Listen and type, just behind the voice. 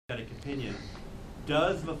opinion,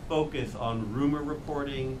 does the focus on rumor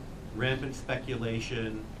reporting, rampant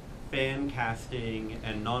speculation, fan casting,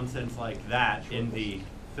 and nonsense like that in the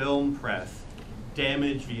film press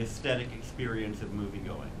damage the aesthetic experience of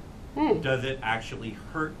moviegoing? Does it actually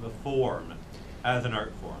hurt the form as an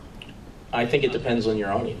art form? I think it depends on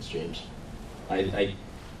your audience, James. I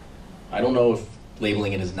don't know if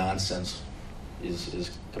labeling it as nonsense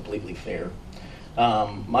is completely fair.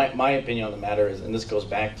 My opinion on the matter is, and this goes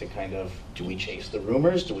back to kind of, do we chase the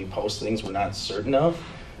rumors? Do we post things we're not certain of?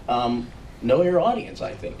 Know your audience,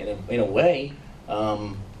 I think, in a way.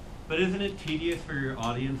 But isn't it tedious for your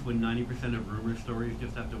audience when 90% of rumor stories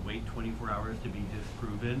just have to wait 24 hours to be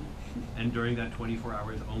disproven, and during that 24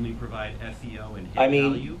 hours only provide SEO and hit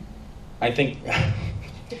value? I think,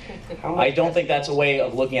 I don't think that's a way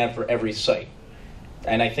of looking at it for every site.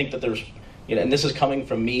 And I think that there's, and this is coming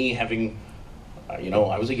from me having,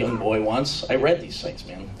 I was a young boy once. I read these sites,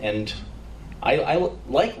 man. And I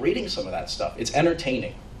like reading some of that stuff. It's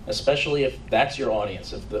entertaining, especially if that's your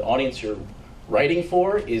audience. If the audience you're writing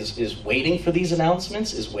for is waiting for these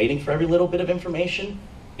announcements, is waiting for every little bit of information,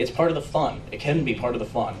 it's part of the fun. It can be part of the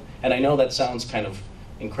fun. And I know that sounds kind of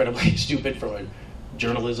incredibly stupid from a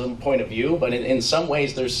journalism point of view, but in some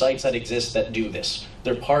ways there's sites that exist that do this.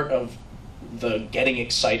 They're part of the getting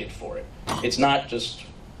excited for it. It's not just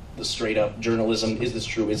the straight up journalism, is this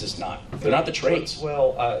true, is this not? They're not the traits.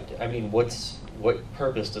 Well, I mean, what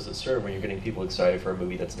purpose does it serve when you're getting people excited for a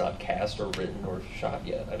movie that's not cast or written or shot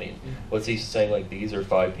yet? I mean, what's he saying, like, these are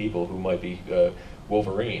 5 people who might be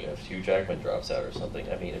Wolverine if Hugh Jackman drops out or something?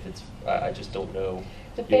 I mean, if it's, I just don't know.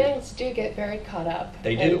 The fans do get very caught up.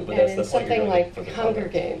 They do, but that's the point. Something like Hunger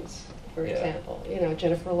Games, for example,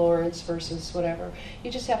 Jennifer Lawrence versus whatever.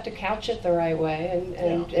 You just have to couch it the right way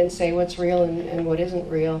and say what's real and what isn't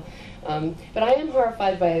real. But I am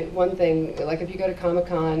horrified by one thing, like if you go to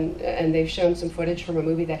Comic-Con and they've shown some footage from a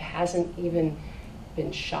movie that hasn't even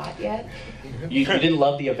been shot yet. You didn't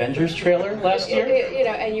love the Avengers trailer last year?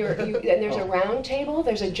 And there's a round table,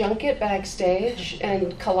 there's a junket backstage,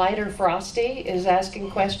 and Collider Frosty is asking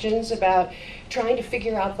questions about trying to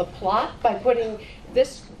figure out the plot by putting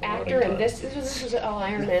this actor and this was all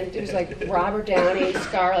Iron Man. It was like Robert Downey,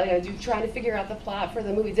 Scarlett, trying to figure out the plot for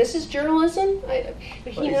the movie. This is journalism, but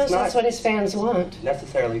he knows that's what his fans want.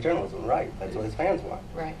 Necessarily journalism, right? That's what his fans want.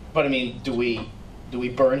 Right. But I mean, do we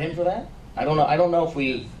burn him for that? I don't know. I don't know if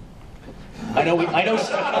we. I know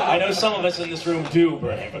some of us in this room do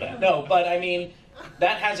burn him for that. No, but I mean,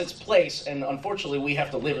 that has its place, and unfortunately, we have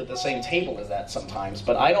to live at the same table as that sometimes.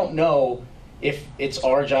 But I don't know if it's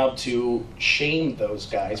our job to shame those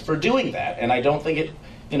guys for doing that. And I don't think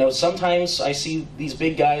it, sometimes I see these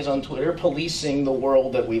big guys on Twitter policing the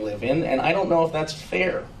world that we live in, and I don't know if that's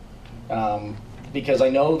fair. Because I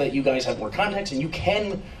know that you guys have more context, and you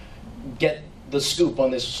can get the scoop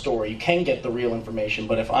on this story. You can get the real information.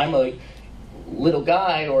 But if I'm a little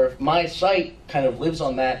guy, or if my site kind of lives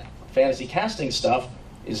on that fantasy casting stuff,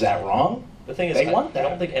 is that wrong? The thing is, I don't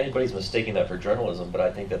think anybody's mistaking that for journalism, but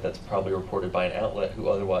I think that that's probably reported by an outlet who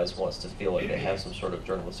otherwise wants to feel like they have some sort of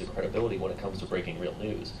journalistic credibility when it comes to breaking real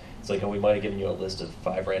news. It's like, we might have given you a list of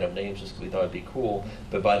 5 random names just because we thought it'd be cool,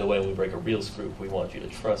 but by the way, when we break a real scoop, we want you to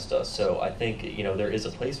trust us. So I think, there is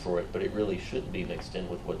a place for it, but it really shouldn't be mixed in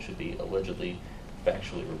with what should be allegedly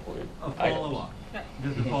factually reported. A follow-up.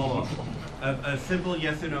 Just a follow-up. A simple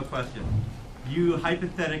yes or no question. You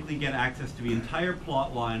hypothetically get access to the entire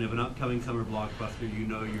plot line of an upcoming summer blockbuster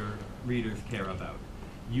your readers care about.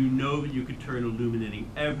 You know that you could turn illuminating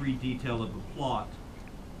every detail of the plot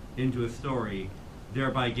into a story,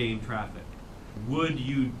 thereby gain traffic. Would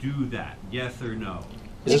you do that? Yes or no?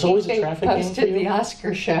 Is this always a traffic game for posted you? the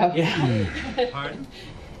Oscar show. Yeah. Pardon?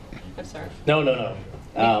 I'm sorry. No.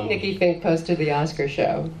 Nikki Fink posted the Oscar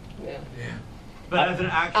show. Yeah. But as an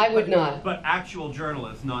actual, I would not. But actual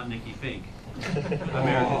journalist, not Nikki Fink,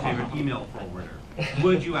 America's favorite email forwarder.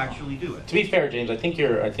 Would you actually do it? To be fair, James, I think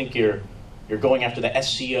you're going after the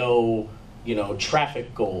SEO,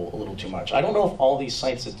 traffic goal a little too much. I don't know if all these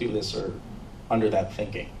sites that do this are under that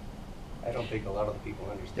thinking. I don't think a lot of the people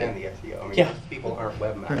understand the SEO. I mean, most people aren't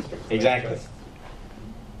webmasters. Exactly. They're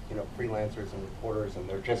just, freelancers and reporters, and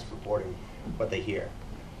they're just reporting what they hear.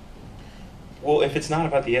 Well, if it's not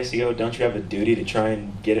about the SEO, don't you have a duty to try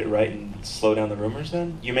and get it right and slow down the rumors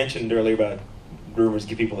then? You mentioned earlier about rumors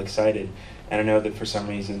get people excited, and I know that for some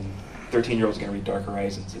reason 13-year-olds are going to read Dark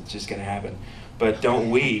Horizons. It's just going to happen. But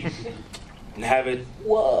don't we have it,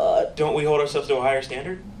 don't we hold ourselves to a higher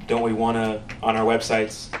standard? Don't we want to, on our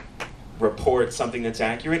websites, report something that's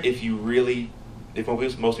accurate? If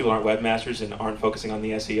most people aren't webmasters and aren't focusing on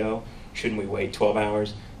the SEO, shouldn't we wait 12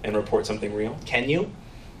 hours and report something real? Can you?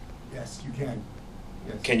 Yes, you can.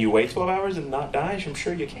 Yes. Can you wait 12 hours and not die? I'm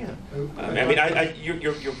sure you can.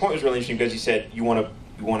 Your point was really interesting because you said you want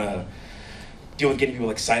to deal with getting people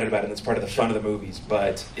excited about it, and that's part of the fun of the movies.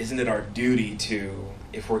 But isn't it our duty to,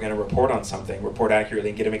 if we're going to report on something, report accurately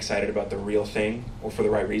and get them excited about the real thing or for the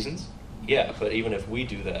right reasons? Yeah, but even if we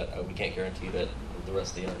do that, we can't guarantee that the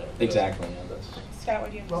rest of the internet does. Exactly. Yeah, that's... Scott,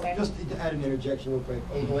 what do you have to Well, say? just to add an interjection real quick.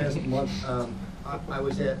 Over the last month,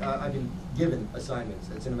 I've been given assignments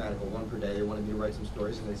at Cinematical, one per day. They wanted me to write some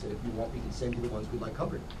stories, and they said, if you want, we can send you the ones we'd like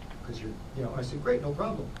covered. Because I said, great, no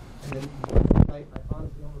problem. And then I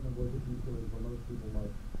honestly don't remember what the few stories were. Most people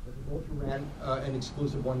might. But the Vulture ran an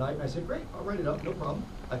exclusive one night, and I said, great, I'll write it up, no problem.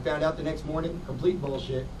 I found out the next morning, complete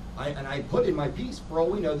bullshit. I put in my piece, for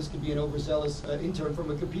all we know, this could be an overzealous intern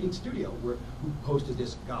from a competing studio who posted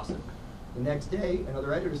this gossip. The next day,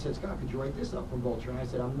 another editor said, Scott, could you write this up from Vulture? And I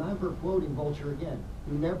said, I'm never quoting Vulture again.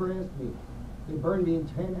 You never asked me. They burned me in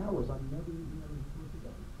 10 hours. I'm never using any source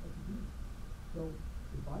again. So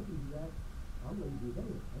if I can do that, I'm ready to do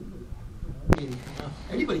it anyway.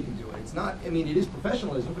 Anybody can do it. It's not, it is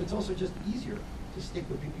professionalism, but it's also just easier to stick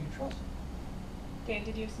with people you trust. Dan,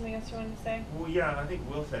 did you have something else you wanted to say? Well, yeah, I think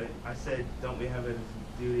Will said it. I said, don't we have it as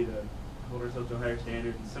a duty to hold ourselves to a higher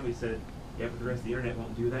standard? And somebody said, yeah, but the rest of the internet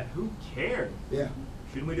won't do that. Who cares? Yeah.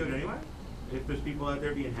 Shouldn't we do it anyway? If there's people out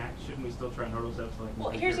there being hacked, shouldn't we still try and hold ourselves to like? Well,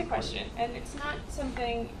 here's a question, and it's not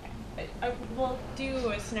something. We'll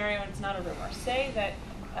do a scenario, and it's not a rumor. Say that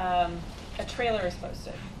a trailer is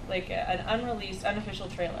posted, like an unreleased, unofficial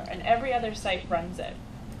trailer, and every other site runs it.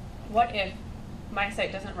 What if my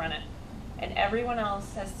site doesn't run it, and everyone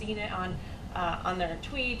else has seen it on their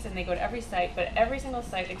tweets, and they go to every site, but every single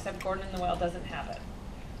site except Gordon in the Well doesn't have it?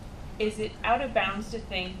 Is it out of bounds to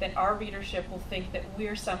think that our readership will think that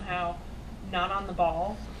we're somehow not on the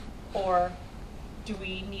ball, or do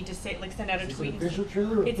we need to send out a tweet? It's an official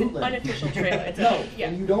trailer or It's an bootleg? unofficial trailer. It's No, yeah.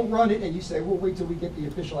 and you don't run it and you say, we'll wait till we get the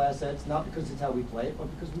official assets, not because it's how we play it, but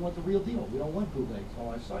because we want the real deal. We don't want bootlegs on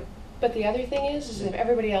our site. But the other thing is if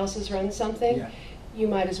everybody else has run something, Yeah. you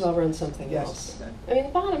might as well run something Yes, else. that- I mean, the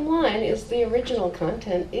bottom line is the original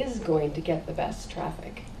content is going to get the best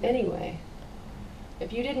traffic anyway.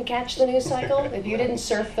 If you didn't catch the news cycle, if you didn't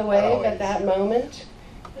surf the wave at that moment,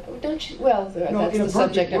 don't you? Well, that's in a the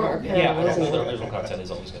subject of our perfect panel, world, isn't the it? original content is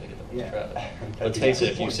always going to get the most Yeah. traffic. Let's face it,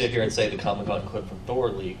 if you sit here and say the Comic-Con clip from Thor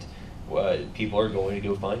leaked, people are going to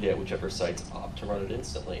go find it, whichever sites opt to run it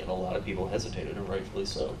instantly, and a lot of people hesitated, and rightfully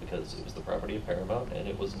so, because it was the property of Paramount and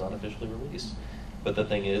it was not officially released. But the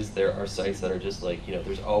thing is, there are sites that are just like,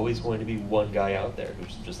 there's always going to be one guy out there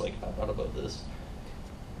who's just like, I'm not above this.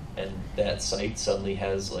 And that site suddenly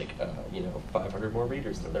has 500 more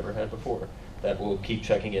readers than it ever had before. That will keep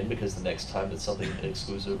checking in because the next time that something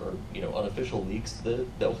exclusive or unofficial leaks,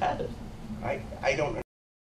 they'll have it. I don't